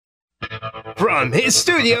from his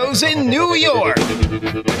studios in New York.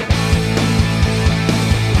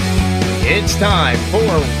 It's time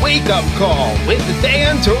for Wake Up Call with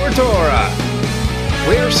Dan Tortora,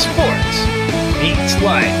 where sports meets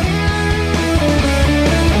life.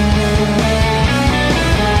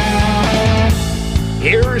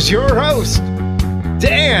 Here's your host,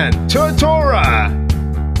 Dan Tortora.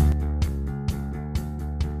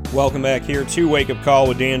 Welcome back here to Wake Up Call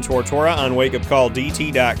with Dan Tortora on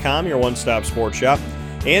wakeupcalldt.com, your one-stop sports shop,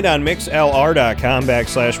 and on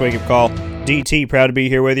mixlr.com/wakeupcalldt. Proud to be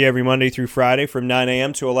here with you every Monday through Friday from 9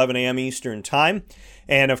 a.m. to 11 a.m. Eastern Time.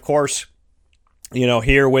 And, of course,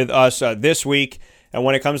 here with us this week, and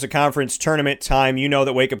when it comes to conference tournament time, you know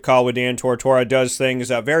that Wake Up Call with Dan Tortora does things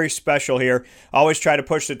very special here. Always try to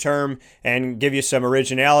push the term and give you some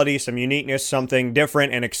originality, some uniqueness, something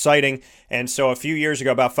different and exciting. And so a few years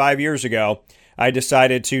ago, about 5 years ago, I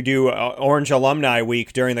decided to do Orange Alumni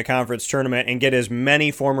Week during the conference tournament and get as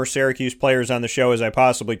many former Syracuse players on the show as I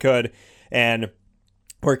possibly could. And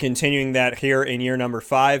we're continuing that here in year number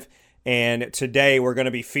 5. And today we're going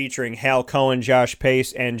to be featuring Hal Cohen, Josh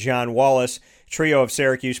Pace, and John Wallace, trio of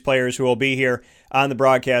Syracuse players who will be here on the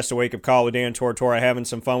broadcast of Wake Up Call with Dan Tortora, having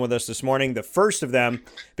some fun with us this morning. The first of them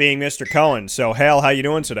being Mr. Cohen. So, Hal, how you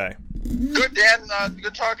doing today? Good, Dan.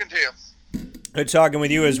 Good talking to you. Good talking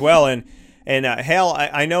with you as well. And Hal,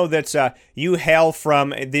 I know that you hail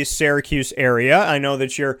from this Syracuse area. I know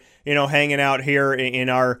that you're, hanging out here in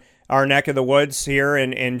our neck of the woods here,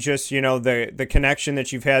 and just, the connection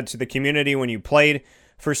that you've had to the community when you played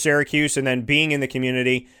for Syracuse and then being in the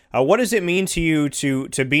community. What does it mean to you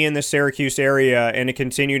to be in the Syracuse area and to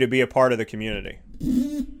continue to be a part of the community?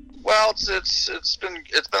 Well, it's been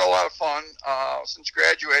a lot of fun since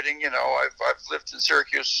graduating. I've lived in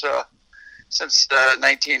Syracuse since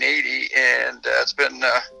 1980, and it's been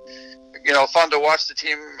fun to watch the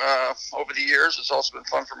team over the years. It's also been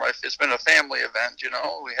fun it's been a family event.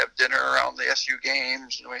 We have dinner around the SU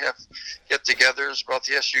games, and we have get-togethers about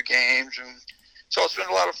the SU games, and so it's been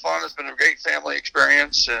a lot of fun. It's been a great family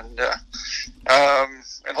experience, and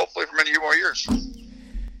hopefully for many more years.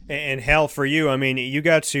 And Hal, for you, you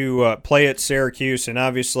got to play at Syracuse, and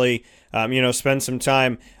obviously, spend some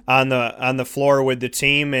time on the floor with the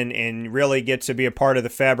team, and really get to be a part of the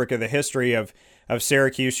fabric of the history of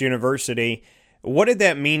Syracuse University. What did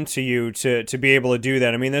that mean to you to be able to do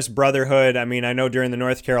that? This brotherhood. I know during the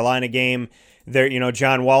North Carolina game, there,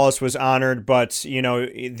 John Wallace was honored, but,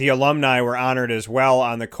 the alumni were honored as well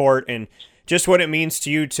on the court, and just what it means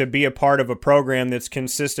to you to be a part of a program that's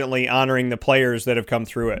consistently honoring the players that have come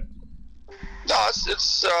through it. No, it's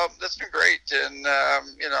been great, and I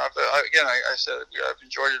said I've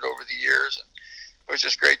enjoyed it over the years, and it was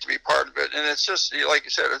just great to be part of it. And it's just like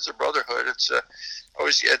you said, it's a brotherhood. It's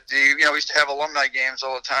always at we used to have alumni games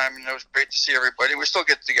all the time, and it was great to see everybody. We still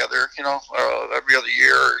get together, every other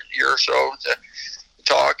year or so to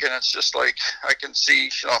talk, and it's just like I can see,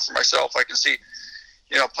 for myself, I can see,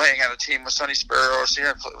 playing on a team with Sonny Sparrows,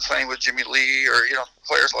 playing with Jimmy Lee, or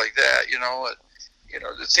players like that.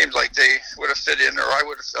 It seems like they would have fit in, or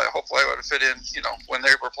hopefully I would have fit in, when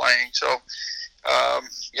they were playing. So,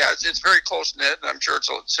 it's very close knit, and I'm sure it's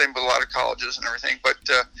the same with a lot of colleges and everything. But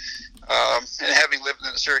and having lived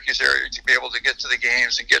in the Syracuse area, to be able to get to the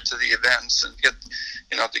games and get to the events and get,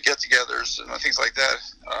 the get-togethers and things like that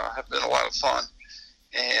have been a lot of fun.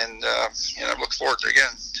 And I look forward to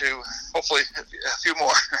hopefully a few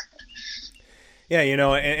more. Yeah,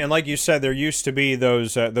 and like you said, there used to be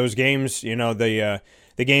those games, the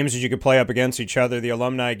games that you could play up against each other, the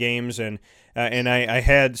alumni games, and I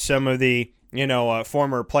had some of the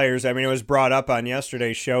former players. It was brought up on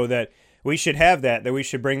yesterday's show that we should have that we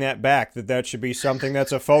should bring that back, that should be something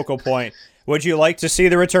that's a focal point. Would you like to see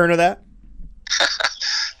the return of that?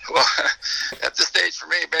 Well, at this stage for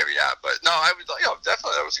me, maybe not, but no, I would,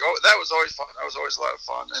 definitely that was always fun. That was always a lot of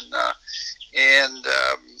fun, and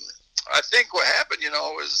I think what happened,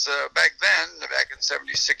 was back in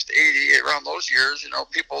 76 to 80, around those years,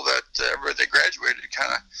 people that everybody that graduated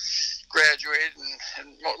kind of graduated,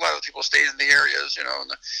 and a lot of people stayed in the areas, in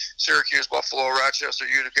the Syracuse, Buffalo, Rochester,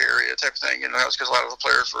 Utica area type of thing. That's because a lot of the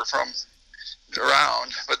players were from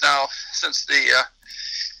around. But now, since the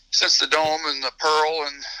Dome and the Pearl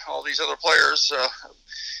and all these other players,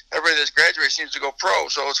 everybody that's graduated seems to go pro,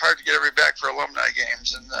 so it's hard to get everybody back for alumni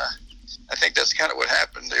games. And I think that's kind of what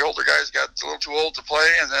happened. The older guys got a little too old to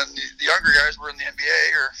play, and then the younger guys were in the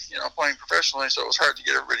NBA or playing professionally, so it was hard to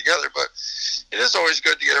get everybody together. But it is always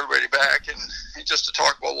good to get everybody back and just to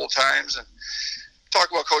talk about old times and talk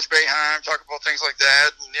about Coach Boeheim, talk about things like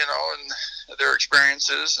that, and their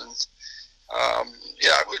experiences. And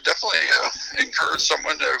I would definitely encourage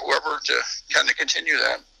whoever to kind of continue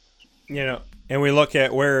that. And we look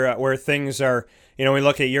at where things are. We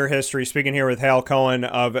look at your history. Speaking here with Hal Cohen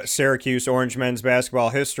of Syracuse Orange men's basketball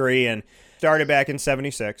history, and started back in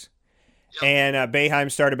 '76, yep. And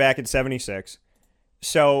Boeheim started back in '76.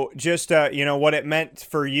 So just what it meant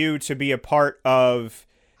for you to be a part of,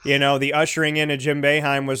 the ushering in of Jim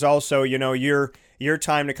Boeheim was also, your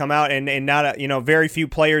time to come out, and not very few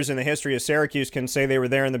players in the history of Syracuse can say they were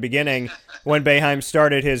there in the beginning when Boeheim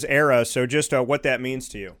started his era. So just what that means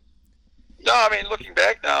to you. No, I mean, looking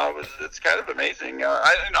back now, it's kind of amazing.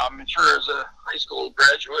 I'm sure as a high school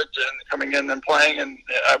graduate and coming in and playing, and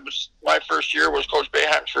my first year was Coach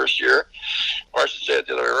Boeheim's first year, or I should say it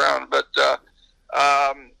the other way around. But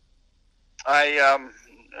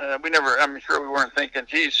I'm sure we weren't thinking,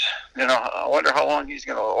 geez, I wonder how long he's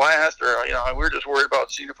going to last, or we were just worried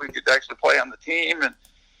about seeing if we could actually play on the team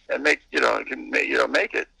and make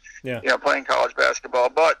make it, playing college basketball.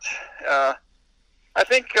 But I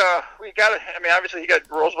think we got it. I mean, obviously, he got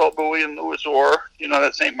Roosevelt Bowie and Louis Orr.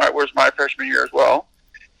 That St. Mike was my freshman year as well.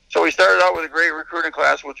 So he started out with a great recruiting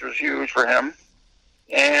class, which was huge for him.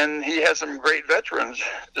 And he had some great veterans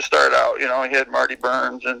to start out. He had Marty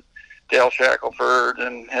Burns and Dale Shackelford,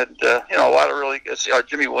 and had a lot of really good,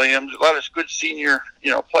 Jimmy Williams, a lot of good senior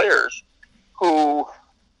players who,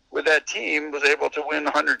 with that team, was able to win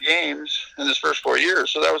 100 games in his first 4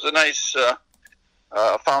 years. So that was a nice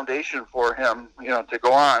foundation for him, to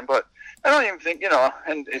go on. But I don't even think,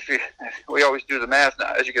 and we always do the math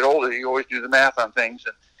now. As you get older, you always do the math on things.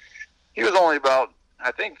 And he was only about,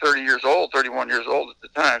 I think, 31 years old at the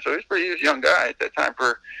time. So he was a young guy at that time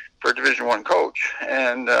for a Division I coach.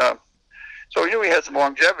 And so we knew he had some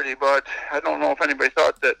longevity, but I don't know if anybody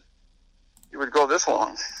thought that he would go this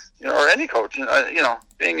long, or any coach.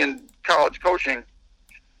 Being in college coaching,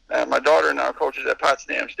 my daughter now coaches at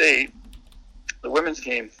Potsdam State, the women's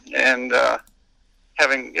team, and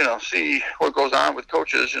having see what goes on with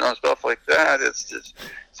coaches, stuff like that. It's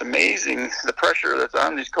amazing the pressure that's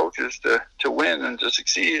on these coaches to win and to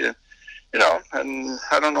succeed, and and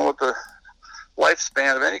I don't know what the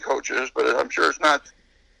lifespan of any coach is, but I'm sure it's not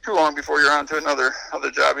too long before you're on to another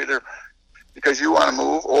job, either because you want to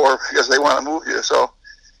move or because they want to move you. So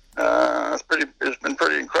it's been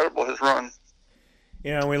pretty incredible, his run.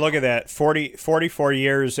 We look at that, 44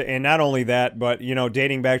 years, and not only that, but,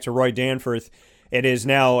 dating back to Roy Danforth, it is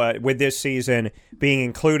now, with this season being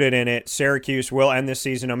included in it, Syracuse will end this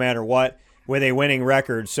season no matter what with a winning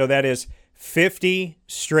record. So that is 50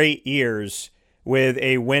 straight years with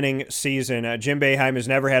a winning season. Jim Boeheim has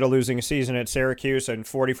never had a losing season at Syracuse in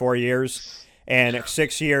 44 years. And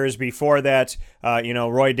 6 years before that,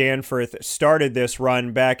 Roy Danforth started this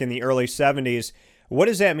run back in the early 70s. What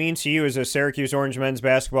does that mean to you as a Syracuse Orange men's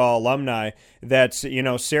basketball alumni that,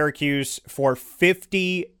 Syracuse for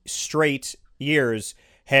 50 straight years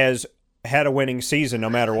has had a winning season no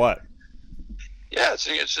matter what? Yeah, it's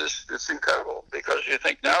incredible, because you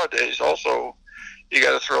think nowadays also you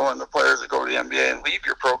got to throw in the players that go to the NBA and leave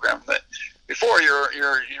your program. That before you're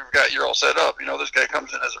all set up. This guy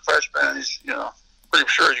comes in as a freshman, and he's pretty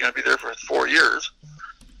sure he's going to be there for 4 years.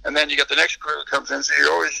 And then you got the next crew that comes in, so you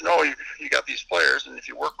always know you got these players, and if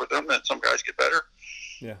you work with them, then some guys get better.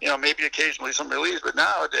 Yeah. Maybe occasionally somebody leaves, but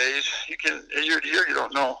nowadays you can, year to year, you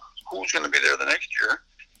don't know who's going to be there the next year.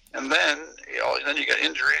 And then then you got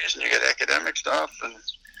injuries and you got academic stuff, and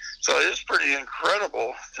so it's pretty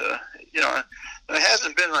incredible to and it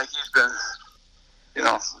hasn't been like he's been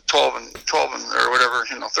 12 and or whatever,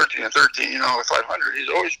 13 and 13, with 500. He's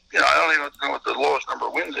always, I don't even know what the lowest number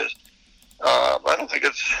of wins is. But I don't think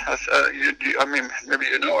it's, I mean, maybe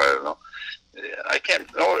I don't know. I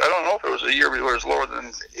don't know if it was a year where it was lower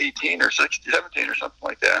than 18 or 16, 17 or something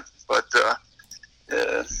like that. But,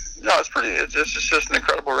 it's just an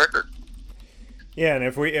incredible record. Yeah, and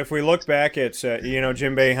if we look back at,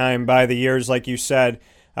 Jim Boeheim by the years, like you said,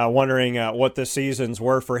 wondering what the seasons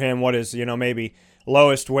were for him, what his, maybe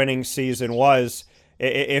lowest winning season was.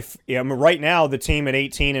 Right now the team at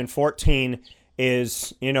 18 and 14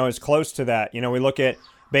 is close to that. We look at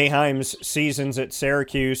Boeheim's seasons at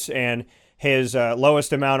Syracuse, and his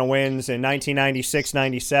lowest amount of wins in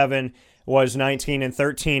 1996-97 was 19 and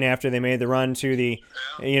 13 after they made the run to the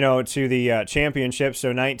championship.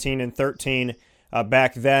 So 19 and 13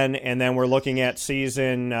 back then, and then we're looking at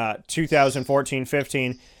season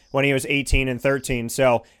 2014-15 when he was 18 and 13.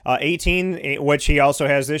 So 18, which he also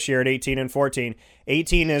has this year at 18 and 14.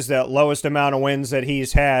 18 is the lowest amount of wins that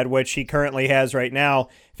he's had, which he currently has right now.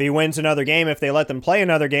 If he wins another game, if they let them play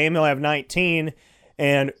another game, he'll have 19,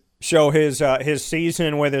 and show his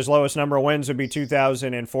season with his lowest number of wins would be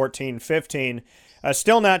 2014-15.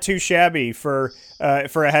 still not too shabby for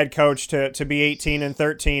a head coach to be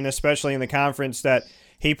 18-13, especially in the conference that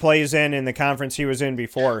he plays in the conference he was in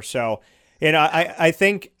before. So, I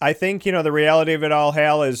think the reality of it all,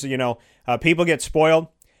 Hal, is people get spoiled.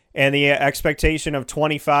 And the expectation of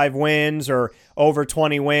 25 wins or over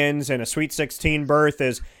 20 wins and a Sweet 16 berth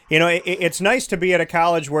is, it's nice to be at a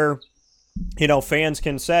college where, fans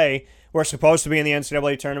can say, we're supposed to be in the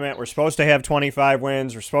NCAA tournament, we're supposed to have 25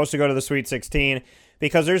 wins, we're supposed to go to the Sweet 16,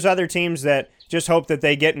 because there's other teams that just hope that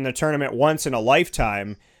they get in the tournament once in a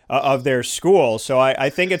lifetime of their school. So I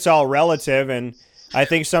think it's all relative, and I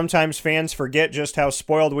think sometimes fans forget just how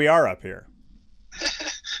spoiled we are up here.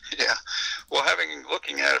 Yeah. Well,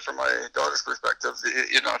 looking at it from my daughter's perspective,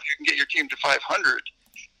 if you can get your team to 500,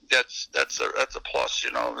 that's a plus, or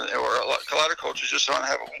a lot of coaches just want to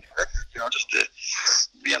have a winning record, just to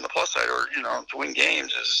be on the plus side, or to win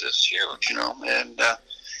games is huge, and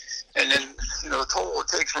then the toll it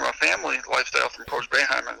takes from a family lifestyle from Coach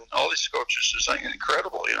Boeheim and all these coaches is something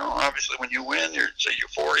incredible. Obviously when you win, it's a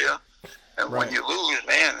euphoria, and right. When you lose,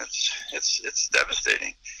 man, it's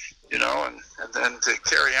devastating. And then to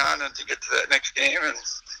carry on and to get to that next game. And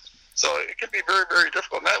so it can be very, very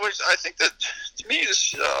difficult. And that was, I think that, to me,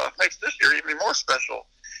 this makes this year even more special.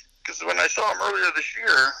 Because when I saw them earlier this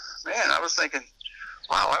year, man, I was thinking,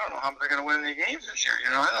 wow, I don't know how they're going to win any games this year.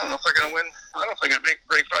 I don't know if they're going to win. I don't know if they're going to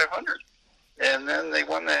break 500. And then they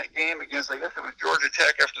won that game against, I guess it was Georgia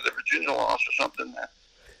Tech after the Virginia loss or something.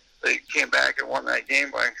 They came back and won that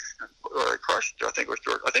game or crushed. I think it was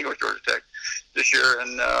Georgia Tech this year,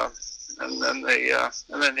 and then they had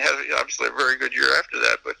obviously a very good year after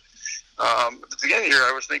that. But at the beginning of the year,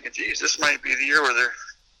 I was thinking, geez, this might be the year where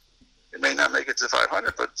they may not make it to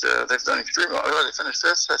 500, but they've done extremely well. They finished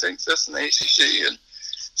fifth in the ACC, and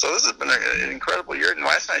so this has been an incredible year. And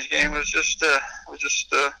last night's game was just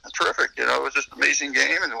terrific. It was just an amazing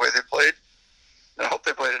game, and the way they played. I hope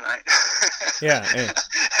they play tonight. Yeah.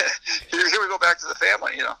 Here we go back to the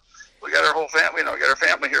family. We got our whole family. We got our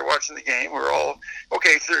family here watching the game. We're all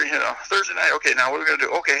okay. Thursday night. Okay, now what are we gonna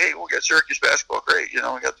do? Okay, hey, we'll get Syracuse basketball. Great. We're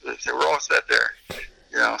all set there.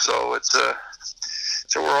 So it's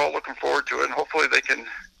so we're all looking forward to it, and hopefully they can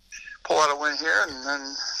pull out a win here and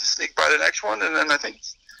then sneak by the next one, and then I think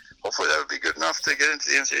hopefully that would be good enough to get into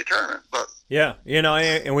the NCAA tournament. But yeah,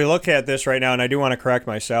 and we look at this right now, and I do want to correct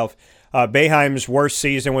myself. Boeheim's worst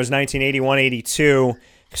season was 1981-82,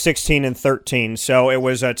 16-13. So it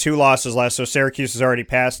was 2 losses less. So Syracuse has already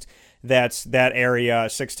passed that area.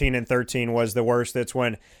 16-13 was the worst. That's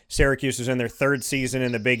when Syracuse was in their 3rd season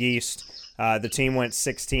in the Big East. The team went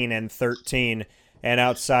 16-13, and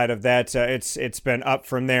outside of that, it's been up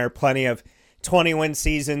from there. Plenty of 20-win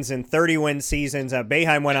seasons and 30-win seasons.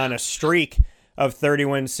 Boeheim went on a streak of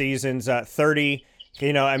 30-win seasons, 30.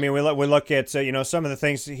 We look at some of the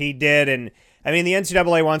things he did, and the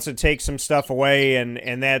NCAA wants to take some stuff away,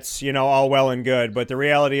 and that's all well and good. But the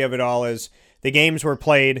reality of it all is the games were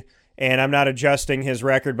played, and I'm not adjusting his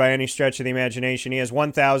record by any stretch of the imagination. He has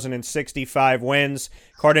 1,065 wins.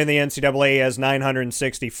 According to the NCAA, he has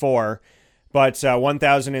 964, but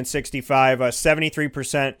 1,065,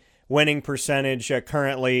 73% winning percentage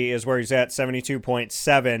currently is where he's at,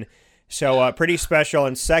 72.7. So pretty special,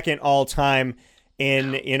 and second all time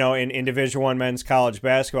in Division I men's college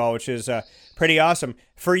basketball, which is pretty awesome.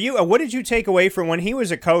 For you, what did you take away from when he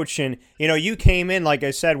was a coach? And you came in, like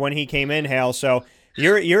I said, when he came in, Hal. So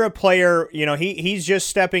you're a player. He's just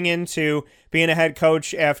stepping into being a head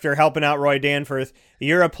coach after helping out Roy Danforth.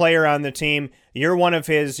 You're a player on the team. You're one of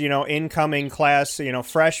his incoming class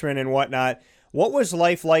freshmen and whatnot. What was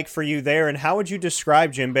life like for you there, and how would you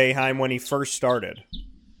describe Jim Boeheim when he first started?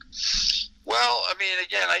 Well,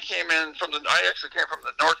 again, I actually came from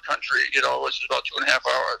the North Country, which is about 2.5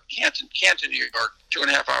 hours, Canton, New York,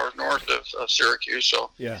 2.5 hours north of Syracuse. So,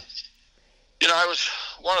 yeah, I was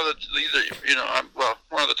one of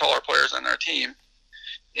the taller players on our team,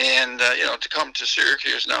 and to come to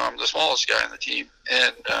Syracuse now, I'm the smallest guy on the team,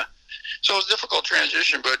 and so it was a difficult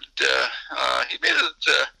transition, but he made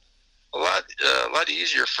it a lot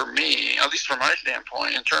easier for me, at least from my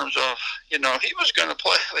standpoint, in terms of, he was going to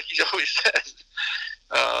play, like he always says,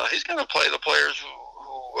 he's going to play the players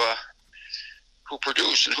who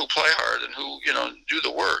produce and who play hard and who, do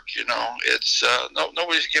the work. It's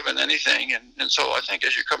nobody's given anything. And so I think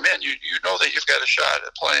as you come in, you know that you've got a shot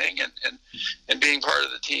at playing and being part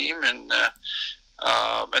of the team. And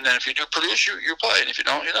then if you do produce, you play. And if you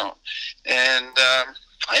don't, you don't. And,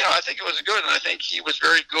 I think it was good, and I think he was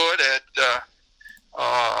very good at,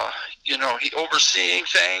 he overseeing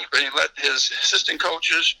things, but he let his assistant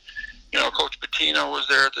coaches, Coach Pitino was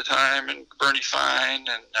there at the time, and Bernie Fine,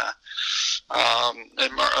 and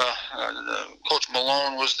Coach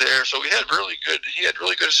Malone was there. So he had really good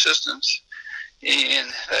assistants.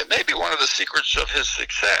 And maybe one of the secrets of his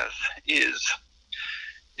success is,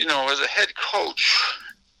 as a head coach,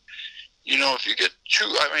 if you get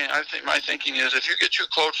I think my thinking is if you get too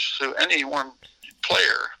close to any one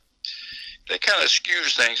player, they kind of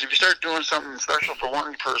skews things. If you start doing something special for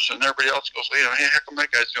one person, everybody else goes, hey, how come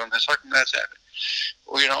that guy's doing this? How come that's happening?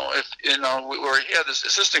 Well, where he had this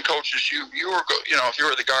assistant coaches, if you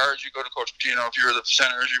were the guards, you go to Coach Pitino. If you were the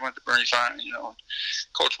centers, you went to Bernie Fine.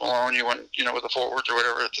 Coach Malone, you went, with the forwards or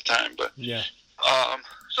whatever at the time. But yeah.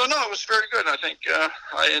 So no, it was very good. I think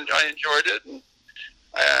I enjoyed it. And,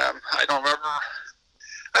 I don't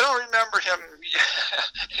remember him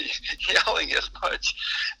yelling as much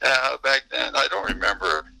back then. I don't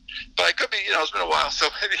remember, but I could be. It's been a while, so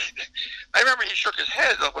maybe I remember he shook his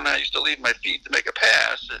head up when I used to leave my feet to make a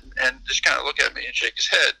pass, and just kind of look at me and shake his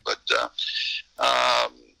head. But I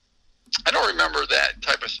don't remember that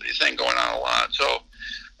type of thing going on a lot. So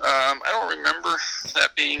I don't remember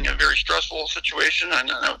that being a very stressful situation. I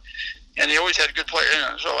know. And he always had a good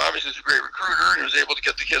player. So obviously he's a great recruiter, and he was able to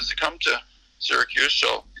get the kids to come to Syracuse.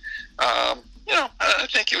 So, I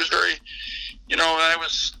think he was very, I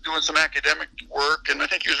was doing some academic work, and I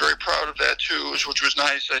think he was very proud of that too, which was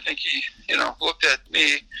nice. I think he, looked at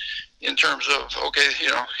me in terms of, okay,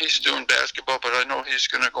 he's doing basketball, but I know he's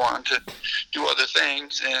going to go on to do other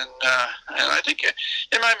things. And I think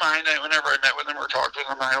in my mind, whenever I met with him or talked with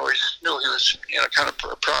him, I always knew he was, kind of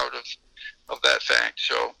proud of that fact.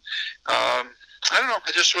 So, I don't know.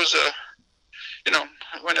 It just was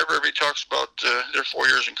whenever everybody talks about their 4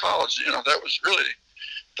 years in college, that was really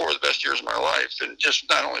 4 of the best years of my life, and just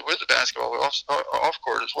not only with the basketball, but also off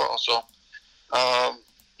court as well. So,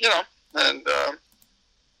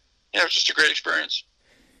 it was just a great experience.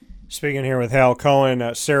 Speaking here with Hal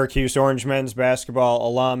Cohen, Syracuse Orange men's basketball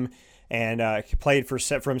alum, and played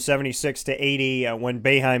from 76 to 80 when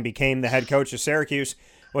Boeheim became the head coach of Syracuse,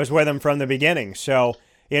 was with him from the beginning. So,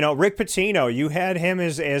 Rick Pitino, you had him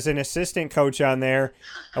as an assistant coach on there.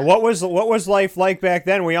 What was life like back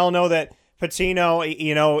then? We all know that Pitino,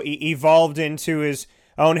 evolved into his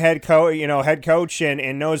own head coach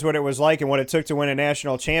and knows what it was like and what it took to win a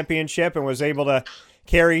national championship, and was able to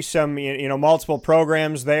carry some, multiple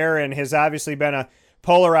programs there, and has obviously been a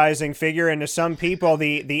polarizing figure, and to some people,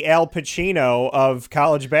 the Al Pacino of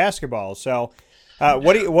college basketball. So,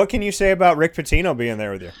 what can you say about Rick Pitino being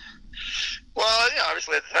there with you? Well,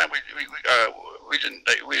 obviously at the time we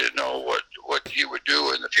didn't know what he would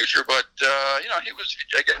do in the future, but he was,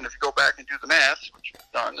 again, if you go back and do the math, which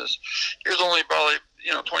we've done, he was only probably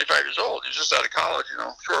 25 years old. He was just out of college,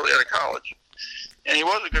 shortly out of college, and he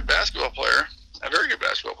was a good basketball player, a very good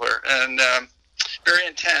basketball player, and very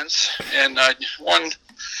intense. And one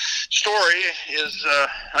story is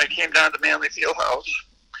I came down to Manley Fieldhouse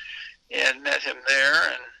and met him there,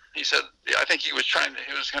 and he said, I think he was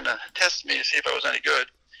going to test me to see if I was any good.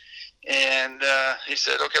 And he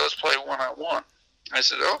said, okay, let's play one-on-one. I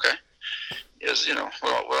said, okay.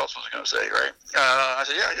 What else was I going to say, right? I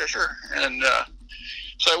said, yeah, sure. And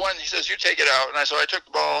so I went, he says, you take it out. And so I took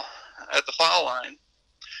the ball at the foul line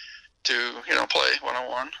to, play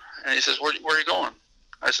one-on-one. And he says, where are you going?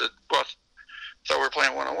 I said, well, I thought we were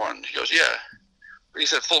playing one-on-one. He goes, yeah. He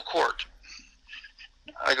said, full court.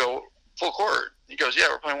 I go, full court? He goes, yeah,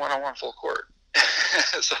 we're playing one-on-one full court.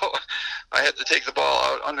 So I had to take the ball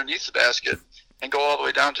out underneath the basket and go all the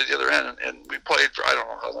way down to the other end. And we played for, I don't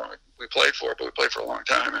know how long we played for, but we played for a long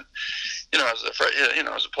time. And, as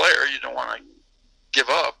a player, you don't want to give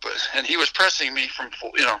up. And he was pressing me from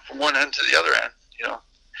one end to the other end,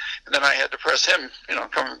 and then I had to press him,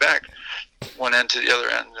 coming back one end to the other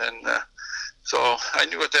end. And so I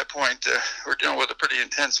knew at that point we're dealing with a pretty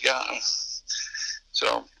intense guy.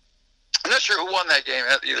 So I'm not sure who won that game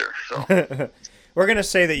either. So we're gonna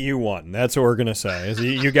say that you won. That's what we're gonna say.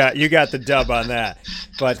 You got the dub on that.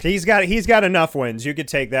 But he's got enough wins. You could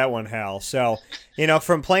take that one, Hal. So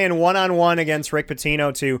from playing one-on-one against Rick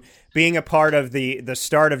Pitino to being a part of the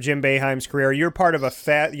start of Jim Boeheim's career, you're part of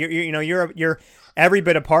you're every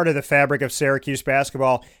bit a part of the fabric of Syracuse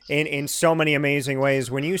basketball in so many amazing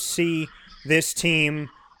ways. When you see this team,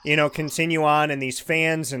 continue on, and these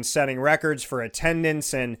fans and setting records for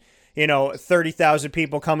attendance, and 30,000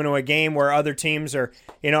 people coming to a game where other teams are,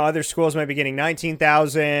 other schools might be getting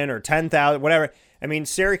 19,000 or 10,000, whatever. I mean,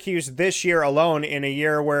 Syracuse this year alone, in a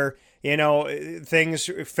year where, things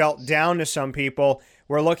felt down to some people,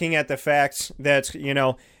 we're looking at the facts that,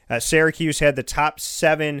 Syracuse had the top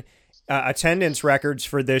 7 attendance records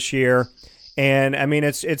for this year. And I mean,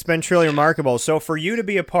 it's been truly remarkable. So for you to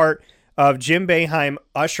be a part of Jim Boeheim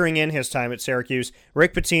ushering in his time at Syracuse,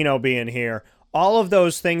 Rick Pitino being here, all of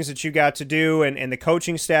those things that you got to do, and the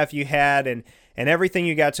coaching staff you had, and everything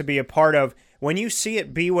you got to be a part of, when you see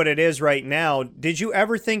it be what it is right now, did you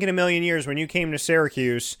ever think in a million years when you came to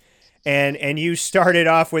Syracuse and you started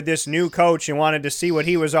off with this new coach and wanted to see what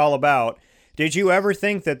he was all about, did you ever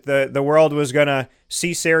think that the world was going to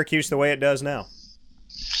see Syracuse the way it does now?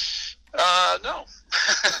 No.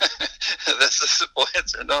 That's the simple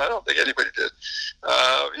answer. No, I don't think anybody did.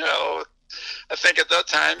 I think at that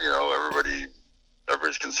time,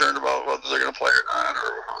 everybody's concerned about whether they're going to play or not,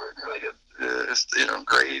 or how they get,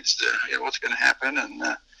 grades, what's going to happen. And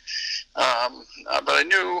but I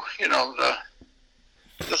knew,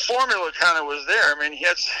 the formula kind of was there. I mean, he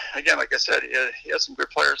had, again, like I said, he had some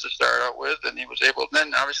good players to start out with, and he was able.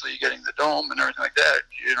 Then obviously getting the dome and everything like that,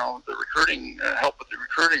 the recruiting help with the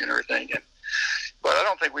recruiting and everything. But I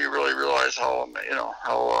don't think we really realized how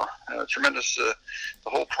tremendous the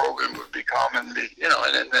whole program would become, and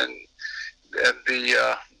be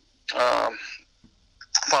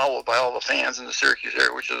followed by all the fans in the Syracuse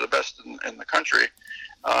area, which are the best in the country.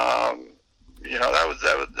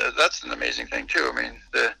 That's an amazing thing too. I mean,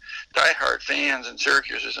 the diehard fans in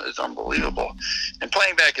Syracuse is unbelievable. And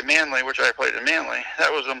playing back in Manly, which I played in Manly,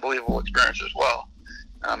 that was an unbelievable experience as well.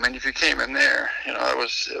 And if you came in there, it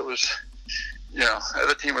was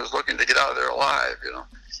the team was looking to get out of there alive.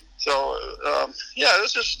 So it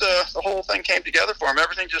was just the whole thing came together for him.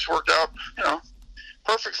 Everything just worked out,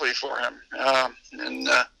 perfectly for him.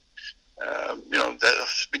 That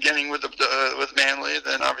beginning with Manly,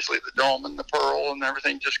 then obviously the Dome and the Pearl, and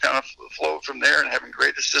everything just kind of flowed from there, and having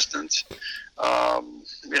great assistants, and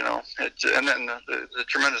then the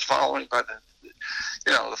tremendous following by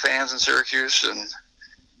the fans in Syracuse, and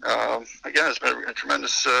again, it's been a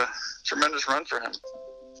tremendous run for him.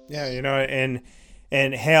 Yeah,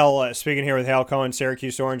 and Hal, speaking here with Hal Cohen,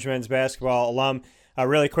 Syracuse Orange men's basketball alum.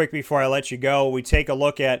 Really quick before I let you go, we take a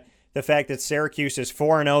look at the fact that Syracuse is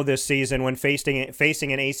 4-0 this season when facing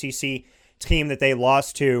an ACC team that they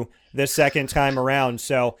lost to the second time around.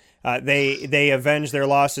 So they avenged their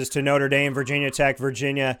losses to Notre Dame, Virginia Tech,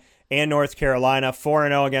 Virginia, and North Carolina.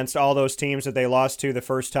 4-0 against all those teams that they lost to the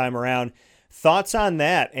first time around. Thoughts on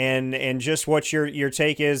that, and just what your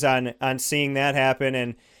take is on seeing that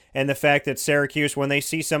happen, and the fact that Syracuse, when they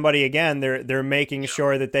see somebody again, they're making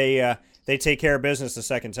sure that they take care of business the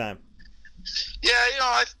second time. Yeah,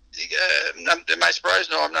 am I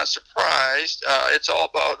surprised? No, I'm not surprised. It's all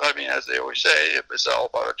about, as they always say, it's all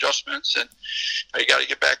about adjustments, and you got to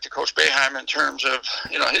get back to Coach Boeheim in terms of,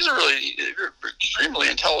 he's a really extremely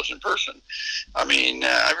intelligent person. I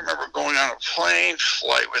remember going on a plane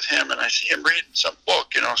flight with him, and I see him reading some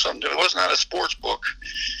book, it was not a sports book.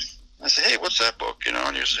 I said, hey, what's that book? And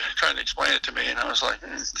he was trying to explain it to me, and I was like,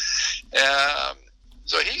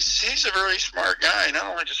 So he's a very smart guy, not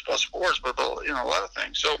only just about sports, but about, a lot of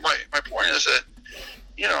things. So my point is that,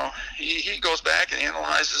 he goes back and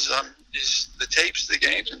analyzes the tapes, the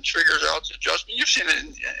games, and figures out adjustment. You've seen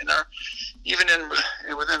it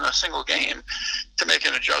within a single game to make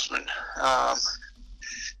an adjustment.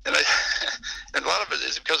 And a lot of it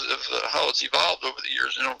is because of how it's evolved over the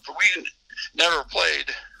years. We never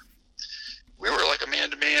played. We were like a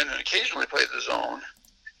man-to-man and occasionally played the zone.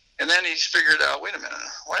 And then he's figured out, wait a minute,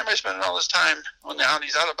 why am I spending all this time on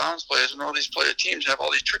these out-of-bounds plays, and all these teams have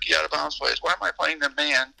all these tricky out-of-bounds plays? Why am I playing them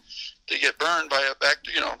man to get burned by an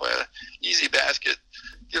easy basket?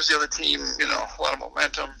 Gives the other team, a lot of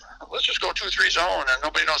momentum. Let's just go 2-3 zone, and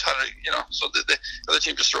nobody knows how to, so the other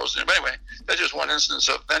team just throws it in. But anyway, that's just one instance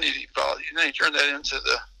of, then he turned that into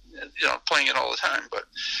the, playing it all the time. But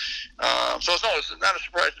so it's not a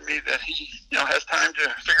surprise to me that he, has time to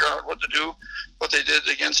figure out what to do, what they did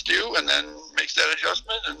against you, and then makes that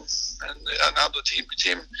adjustment, and now the team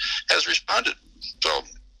has responded. So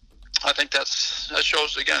I think that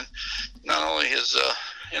shows, again, not only his,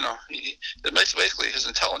 it makes basically his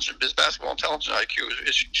basketball intelligence IQ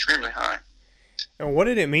is extremely high. And what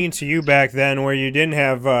did it mean to you back then, where you didn't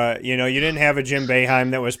have, you didn't have a Jim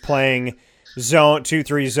Boeheim that was playing zone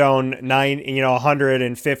 2-3 zone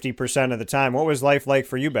 150% of the time? What was life like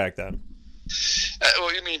for you back then?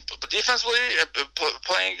 Well, you mean defensively,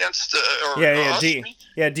 playing against?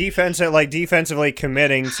 Defensively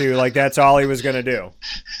committing to that's all he was going to do.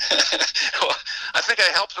 Well, I think I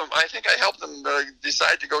helped him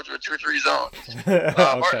decide to go to a 2-3 zone.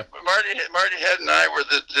 Okay. Marty Head and I were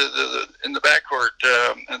the in the backcourt,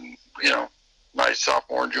 and my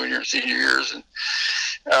sophomore, junior, and senior years, and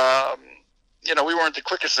we weren't the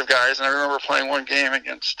quickest of guys, and I remember playing one game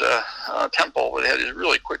against Temple, where they had these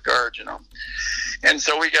really quick guards, and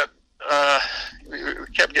so we kept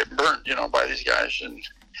getting burnt, by these guys,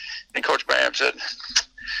 and Coach Bam said,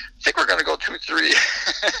 I think we're going to go 2-3.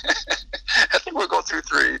 I think we'll go through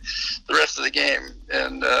 3 the rest of the game.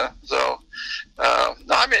 And I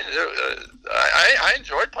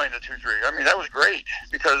enjoyed playing the 2-3. I mean, that was great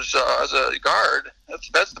because as a guard, that's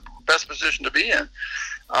the best position to be in.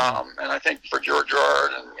 And I think for George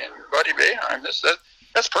Gerard and Buddy Boeheim,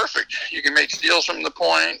 that's perfect. You can make steals from the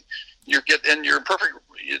point. You're perfect.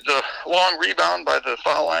 The long rebound by the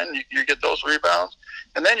foul line, you get those rebounds,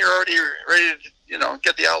 and then you're already ready to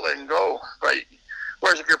get the outlet and go, right?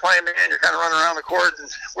 Whereas if you're playing man, you're kind of running around the court, and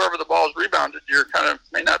wherever the ball is rebounded, you're kind of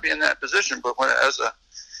may not be in that position. But as a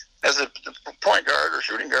point guard or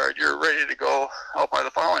shooting guard, you're ready to go out by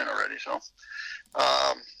the foul line already. So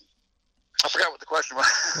I forgot what the question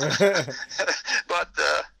was. But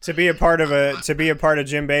to be a part of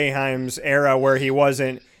Jim Boeheim's era where he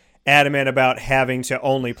wasn't adamant about having to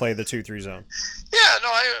only play the 2-3 zone. Yeah, no,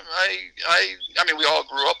 I mean, we all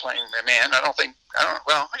grew up playing man. I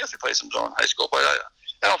guess we played some zone in high school, but I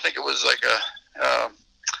don't think it was like a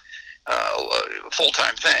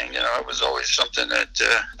full-time thing. It was always something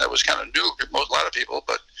that was kind of new to a lot of people.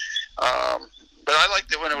 But I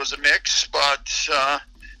liked it when it was a mix. But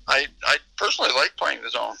I personally liked playing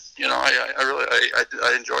the zone.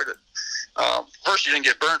 I enjoyed it. First, you didn't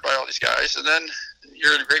get burnt by all these guys, and then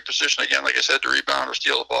you're in a great position again, like I said, to rebound or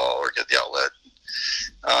steal the ball or get the outlet.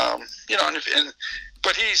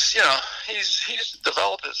 But he's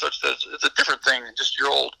developed it such that it's a different thing than just your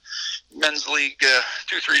old men's league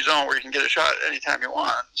 2-3 zone where you can get a shot anytime you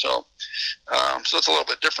want. So it's a little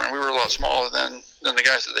bit different. We were a lot smaller than the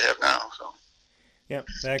guys that they have now. So. Yep,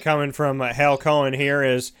 that coming from Hal Cohen here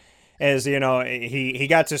is he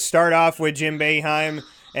got to start off with Jim Boeheim,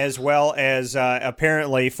 as well as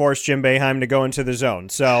apparently forced Jim Boeheim to go into the zone.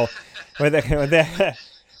 So with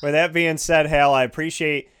that being said, Hal, I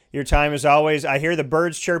appreciate your time as always. I hear the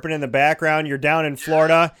birds chirping in the background. You're down in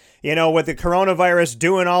Florida. With the coronavirus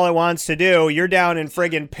doing all it wants to do, you're down in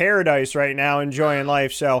friggin' paradise right now enjoying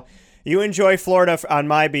life. So you enjoy Florida on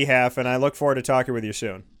my behalf, and I look forward to talking with you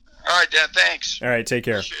soon. All right, Dan, thanks. All right, take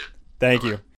care. Appreciate it. Thank Bye-bye. you.